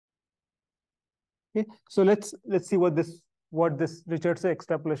Okay, so let's see what this Richardson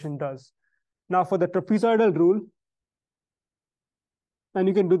extrapolation does. Now for the trapezoidal rule, and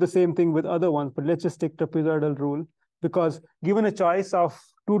you can do the same thing with other ones, but let's just take trapezoidal rule, because given a choice of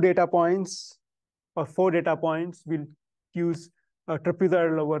 2 data points or 4 data points, we'll use a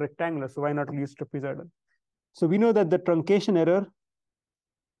trapezoidal over rectangular. So why not use trapezoidal? So we know that the truncation error,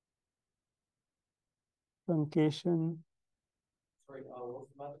 truncation. Sorry, what's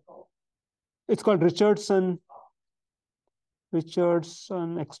the method called? It's called Richardson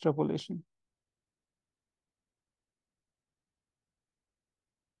extrapolation.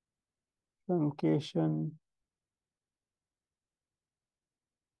 Truncation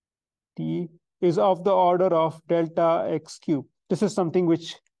T is of the order of delta x cube. This is something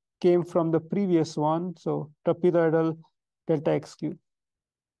which came from the previous one. So trapezoidal delta x cube.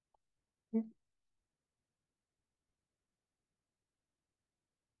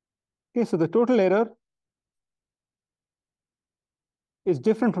 Okay, so the total error is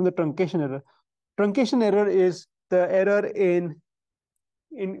different from the truncation error. Truncation error is the error in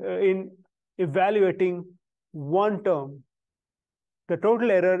evaluating one term. The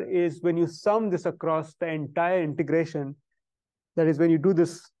total error is when you sum this across the entire integration. That is when you do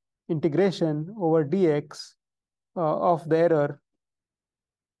this integration over dx of the error.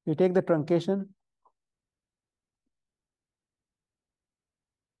 You take the truncation,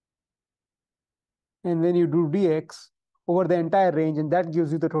 and then you do dx over the entire range, and that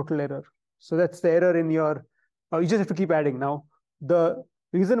gives you the total error. So that's the error in your, you just have to keep adding. Now, the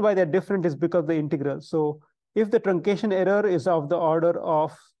reason why they're different is because of the integral. So if the truncation error is of the order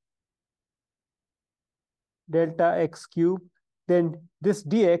of delta x cube, then this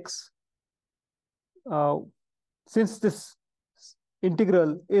dx, since this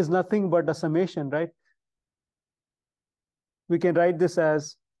integral is nothing but a summation, right? We can write this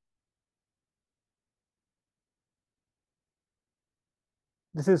as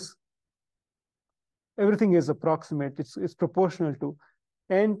this is, everything is approximate. It's proportional to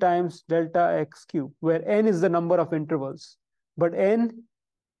n times delta x cube, where n is the number of intervals, but n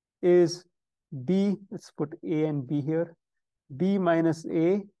is b, let's put a and b here, b minus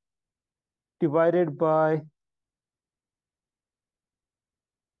a divided by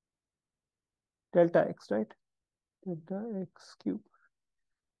delta x, right? Delta x cube.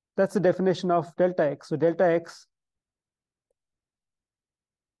 That's the definition of delta x. So delta x,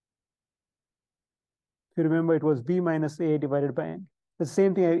 if you remember, it was b minus a divided by n. The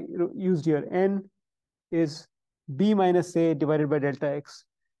same thing I used here. N is b minus a divided by delta x.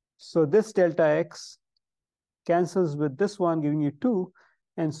 So this delta x cancels with this one, giving you 2.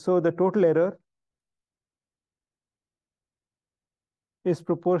 And so the total error is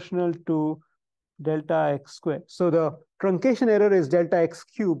proportional to delta x squared. So the truncation error is delta x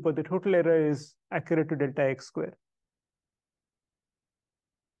cubed, but the total error is accurate to delta x squared.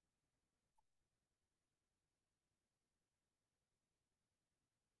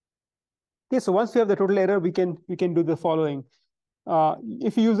 Okay, so once we have the total error, we can do the following.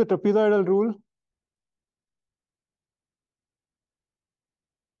 If you use the trapezoidal rule,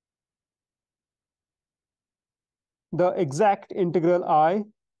 the exact integral I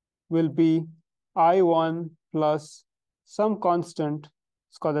will be I1 plus some constant,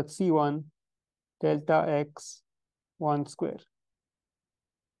 let's call that C1, delta x 1 square.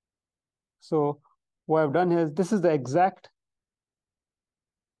 So what I've done is, this is the exact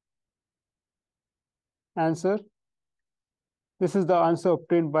answer. This is the answer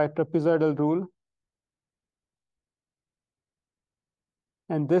obtained by trapezoidal rule.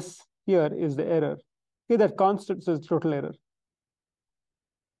 And this here is the error. Okay, that constant is total error.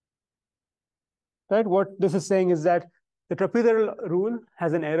 Right? What this is saying is that the trapezoidal rule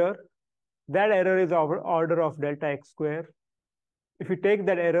has an error. That error is of order of delta x square. If you take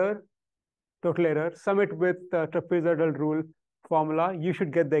that error, total error, sum it with the trapezoidal rule formula, you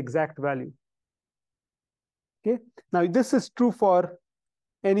should get the exact value. Okay. Now this is true for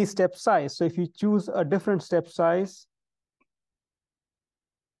any step size. So if you choose a different step size,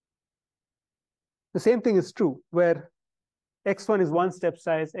 the same thing is true, where x1 is one step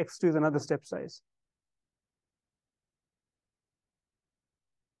size, x2 is another step size.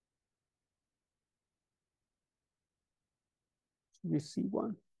 We see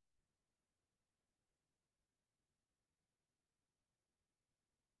one.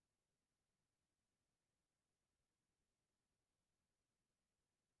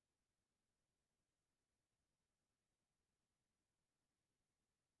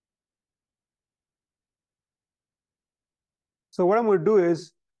 So what I'm going to do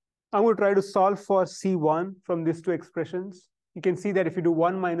is, I'm going to try to solve for C1 from these two expressions. You can see that if you do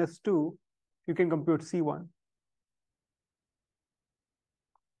 1 minus 2, you can compute C1.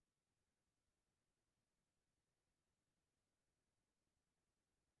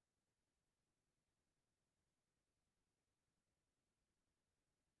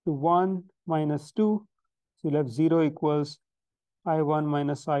 To 1 minus 2, so you'll have 0 equals I1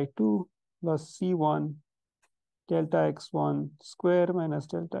 minus I2 plus C1 delta x1 square minus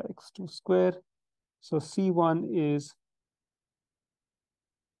delta x2 square. So C1 is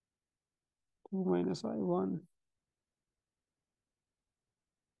 2 minus I1.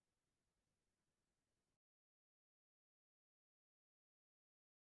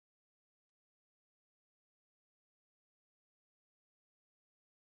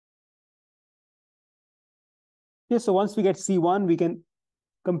 Okay, so once we get C1, we can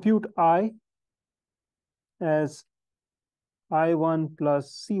compute I as I1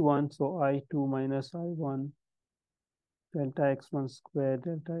 plus C1, so I2 minus I1 delta x1 square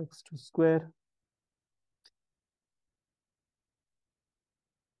delta x2 square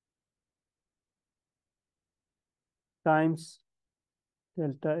times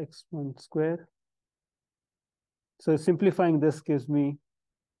delta x1 square. So simplifying this gives me,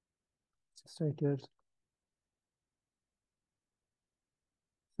 just right here,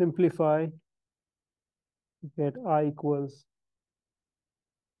 simplify, get I equals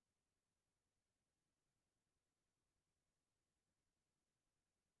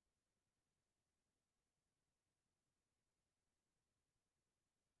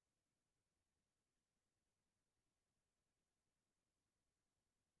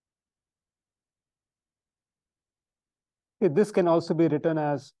okay, this can also be written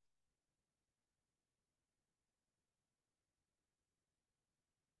as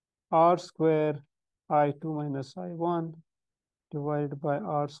R square I2 minus I1 divided by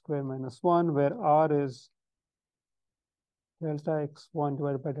R square minus 1, where R is delta x1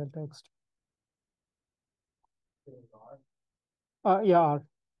 divided by delta x2. Yeah, R.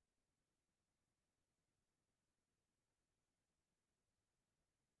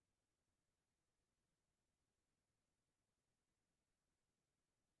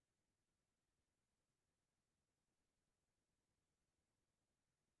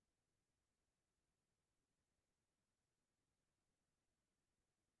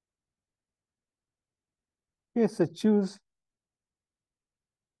 Okay, so choose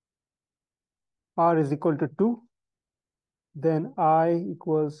R is equal to 2. Then I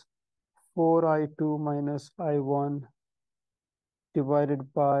equals 4I2 minus I1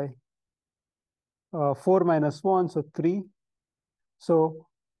 divided by 4 minus 1, so 3. So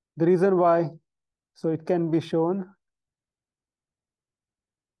the reason why, so it can be shown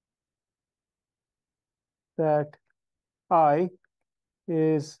that I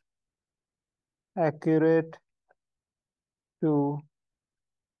is accurate to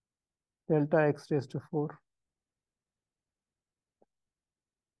delta x raised to 4.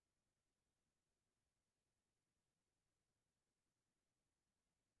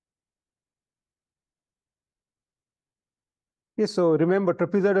 Okay, so remember,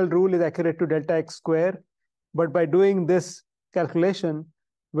 trapezoidal rule is accurate to delta x square, but by doing this calculation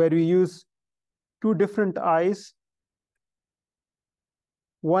where we use two different i's,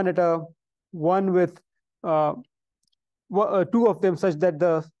 one with two of them such that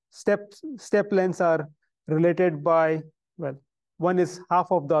the step lengths are related by, well, one is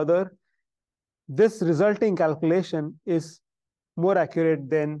half of the other. This resulting calculation is more accurate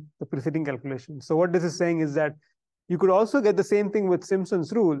than the preceding calculation. So what this is saying is that you could also get the same thing with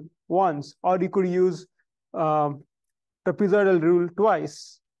Simpson's rule once, or you could use trapezoidal rule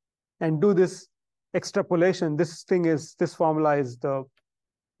twice and do this extrapolation. This formula is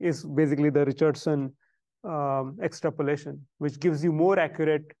basically the Richardson extrapolation, which gives you more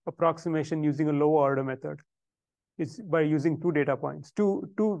accurate approximation using a lower order method. It's by using two data points,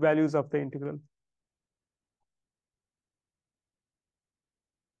 two values of the integral.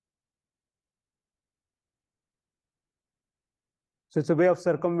 So it's a way of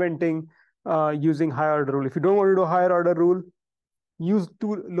circumventing using higher order rule. If you don't want to do a higher order rule, use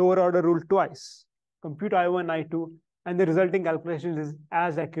two lower order rule twice. Compute I1, I2, and the resulting calculation is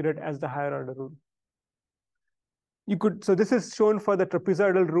as accurate as the higher order rule. You could, so this is shown for the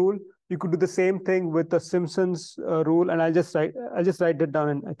trapezoidal rule. You could do the same thing with the Simpson's rule, and I'll just write that down,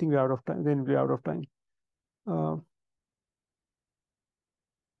 and I think we're out of time. Then we're out of time.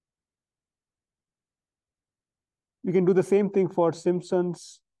 We can do the same thing for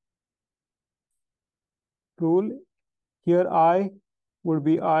Simpson's rule. Here I would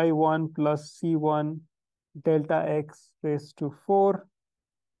be I1 plus C1 delta x raised to 4,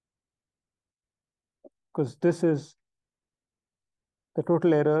 because this is the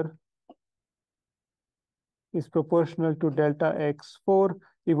total error is proportional to delta x4,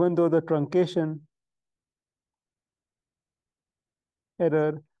 even though the truncation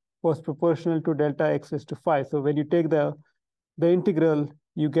error was proportional to delta x raised to 5. So when you take the integral,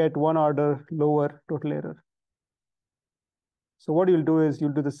 you get one order lower total error. So what you'll do is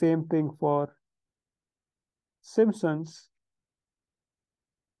you'll do the same thing for Simpsons.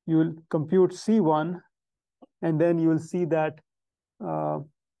 You'll compute C1, and then you'll see that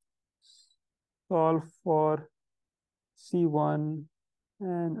solve for C1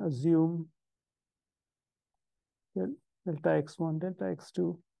 and assume delta x1, delta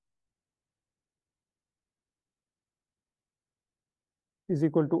x2 is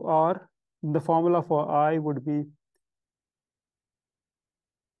equal to R. The formula for I would be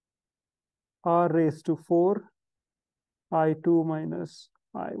R raised to 4 I2 minus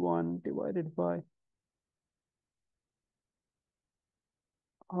I1 divided by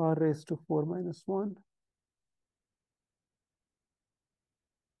R raised to 4 minus 1.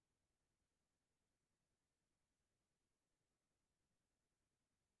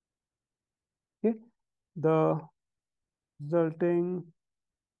 Okay, the resulting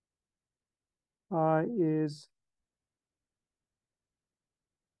I is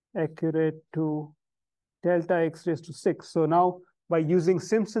accurate to delta x raised to 6. So now by using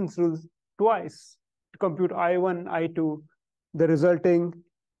Simpson's rules twice to compute I1, I2, the resulting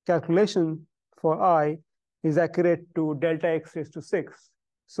calculation for I is accurate to delta x raised to 6.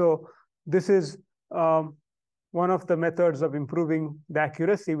 So this is one of the methods of improving the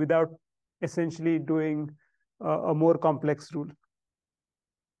accuracy without essentially doing a more complex rule.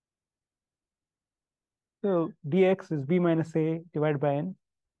 So dx is b minus a divided by n.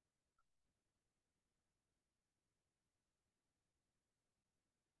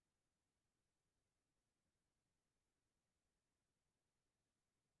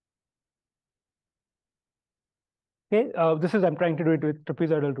 Okay, I'm trying to do it with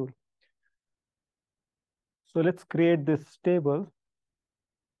trapezoidal rule. So let's create this table.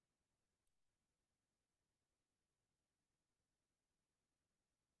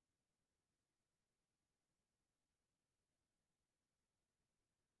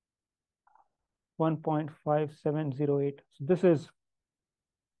 .5708. So this is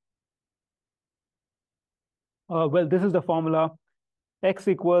this is the formula x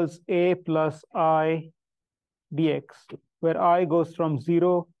equals a plus I dx, where I goes from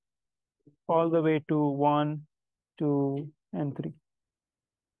 0 all the way to 1, 2, and 3.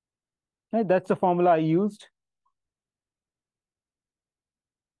 Right, that's the formula I used.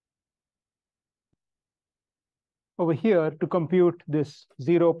 Over here to compute this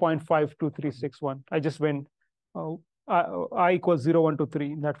 0.52361. I just went I equals 0, 1, 2,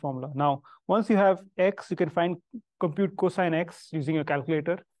 3 in that formula. Now, once you have x, you can compute cosine x using your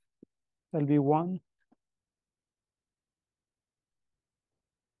calculator. That'll be 1.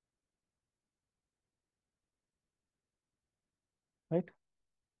 Right?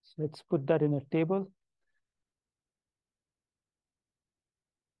 So let's put that in a table.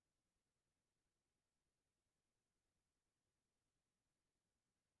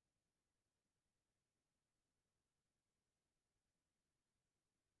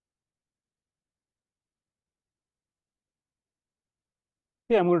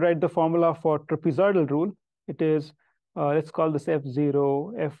 Yeah, I'm going to write the formula for trapezoidal rule. It is, let's call this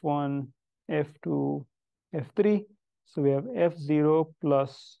F0, F1, F2, F3. So we have F0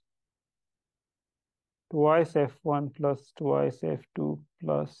 plus twice F1 plus twice F2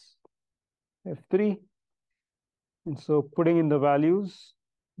 plus F3. And so putting in the values,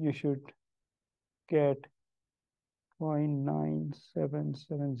 you should get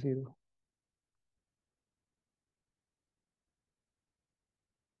 0.9770.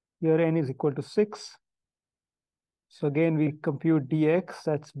 Here n is equal to 6. So again, we compute dx,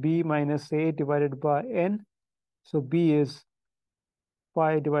 that's b minus a divided by n. So b is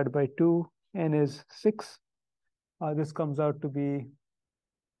pi divided by 2, n is 6. This comes out to be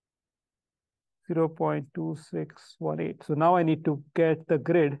 0.2618. So now I need to get the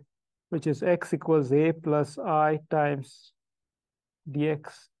grid, which is x equals a plus I times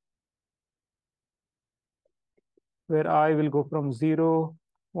dx, where I will go from 0,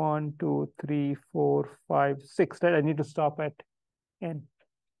 1, 2, 3, 4, 5, 6. Right? I need to stop at n.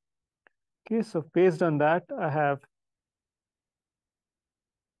 Okay, so based on that, I have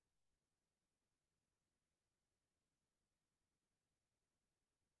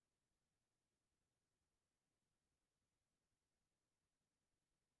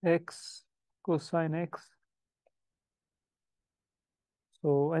x cosine x.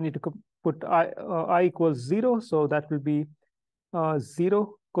 So I need to put I equals 0. So that will be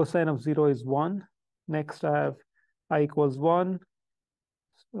 0. Cosine of 0 is 1. Next, I have I equals 1.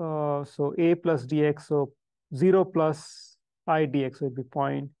 So a plus dx, so 0 plus I dx would be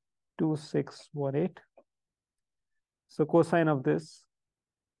 0.2618. So cosine of this,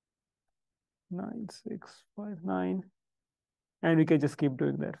 9659. And we can just keep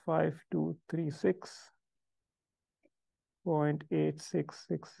doing that,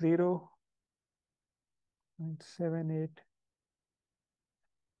 5236.8660,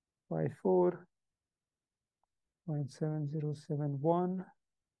 0.7854, 0.7071,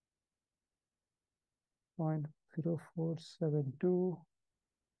 0.0472,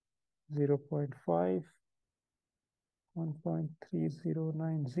 0.5,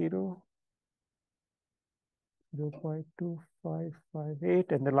 1.3090,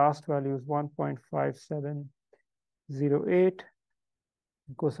 0.2558, and the last value is 1.5708.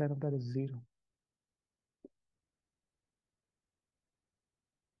 Cosine of that is 0.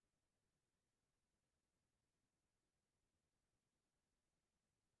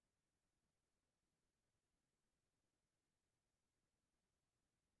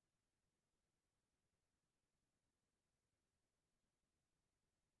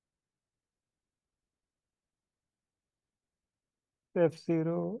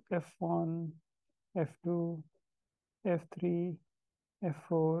 F0, F1, F2, F3,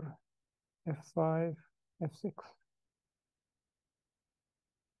 F4, F5, F6.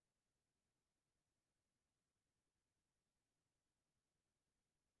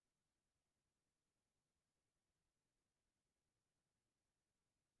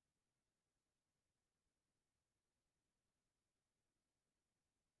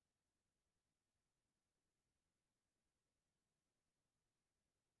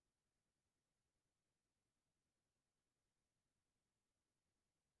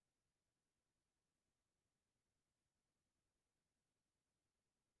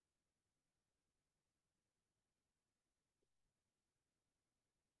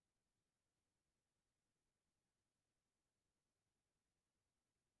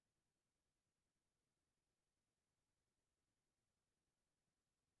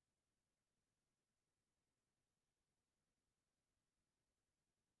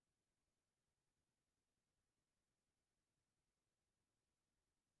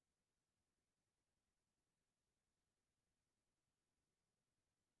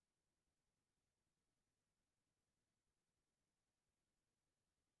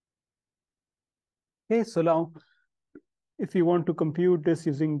 Okay, so now if you want to compute this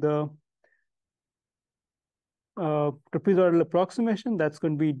using the trapezoidal approximation, that's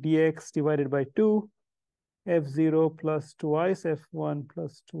going to be dx divided by 2, f0 plus twice f1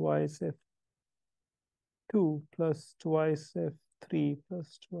 plus twice f2 plus twice f3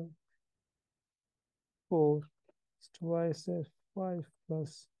 plus twice 4 twice f5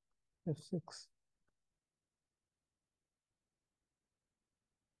 plus f6.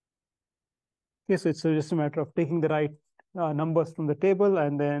 Okay, so it's just a matter of taking the right numbers from the table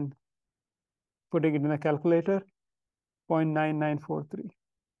and then putting it in a calculator, 0.9943. Okay,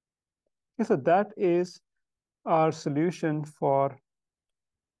 so that is our solution for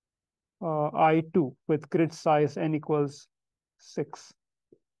I2 with grid size n equals 6.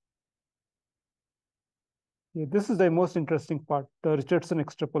 Yeah, this is the most interesting part, the Richardson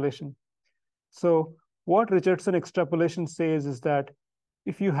extrapolation. So what Richardson extrapolation says is that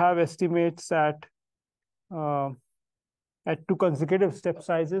if you have estimates at 2 consecutive step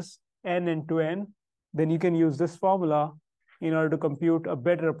sizes, n and 2n, then you can use this formula in order to compute a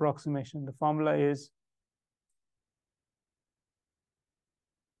better approximation. The formula is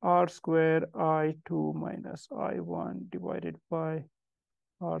r square I2 minus I1 divided by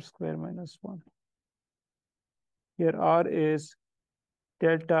r square minus 1. Here r is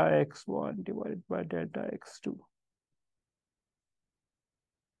delta x1 divided by delta x2.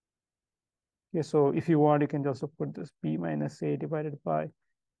 Okay, so if you want, you can also put this b minus a divided by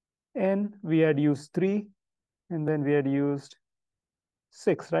n. We had used 3, and then we had used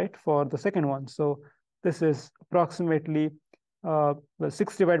 6, right, for the second one. So this is approximately, well,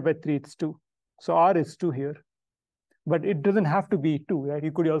 6 divided by 3, it's 2. So r is 2 here. But it doesn't have to be 2, right?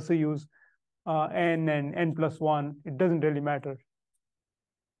 You could also use n and n plus 1. It doesn't really matter.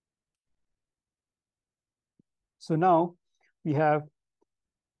 So now we have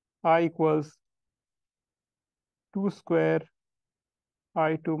I equals 2 square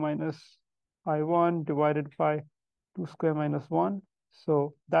I2 minus I1 divided by 2 square minus 1.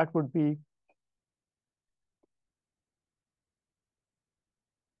 So that would be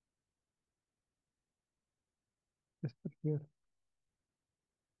just put here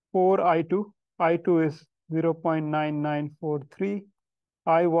 4 I2. I2 is 0.9943.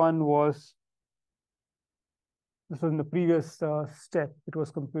 I1 was This was in the previous step. It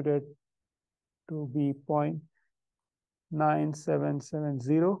was computed to be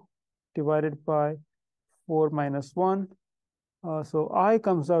 0.9770 divided by 4 minus 1. So I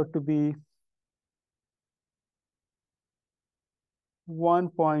comes out to be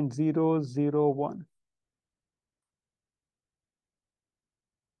 1.001.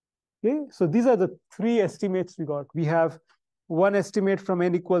 Okay, so these are the three estimates we got. We have one estimate from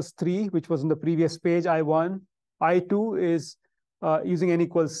n equals 3, which was in the previous page, I1. I2 is using n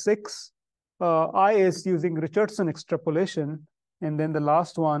equals 6. I is using Richardson extrapolation. And then the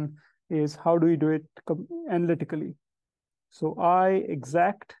last one is how do we do it analytically? So I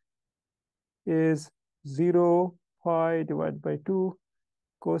exact is 0 pi divided by 2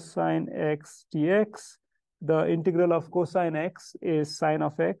 cosine x dx. The integral of cosine x is sine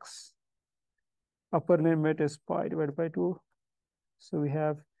of x. Upper limit is pi divided by 2. So we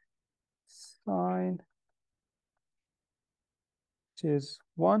have sine, which is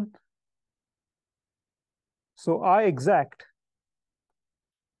 1. So I exact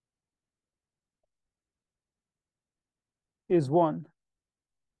is 1.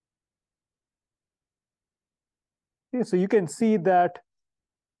 Okay, so you can see that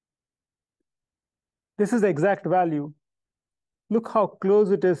this is the exact value. Look how close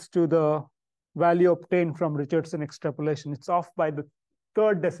it is to the value obtained from Richardson extrapolation. It's off by the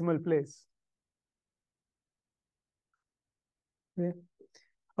 3rd decimal place. Okay.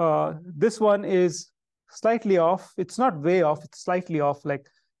 This one is slightly off. It's not way off. It's slightly off, like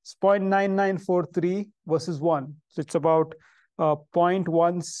it's 0.9943 versus 1. So it's about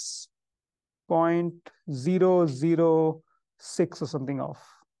 0.006 or something off.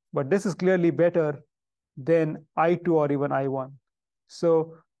 But this is clearly better than I2 or even I1.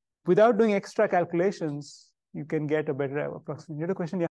 So without doing extra calculations, you can get a better approximation. You had a question? Yeah.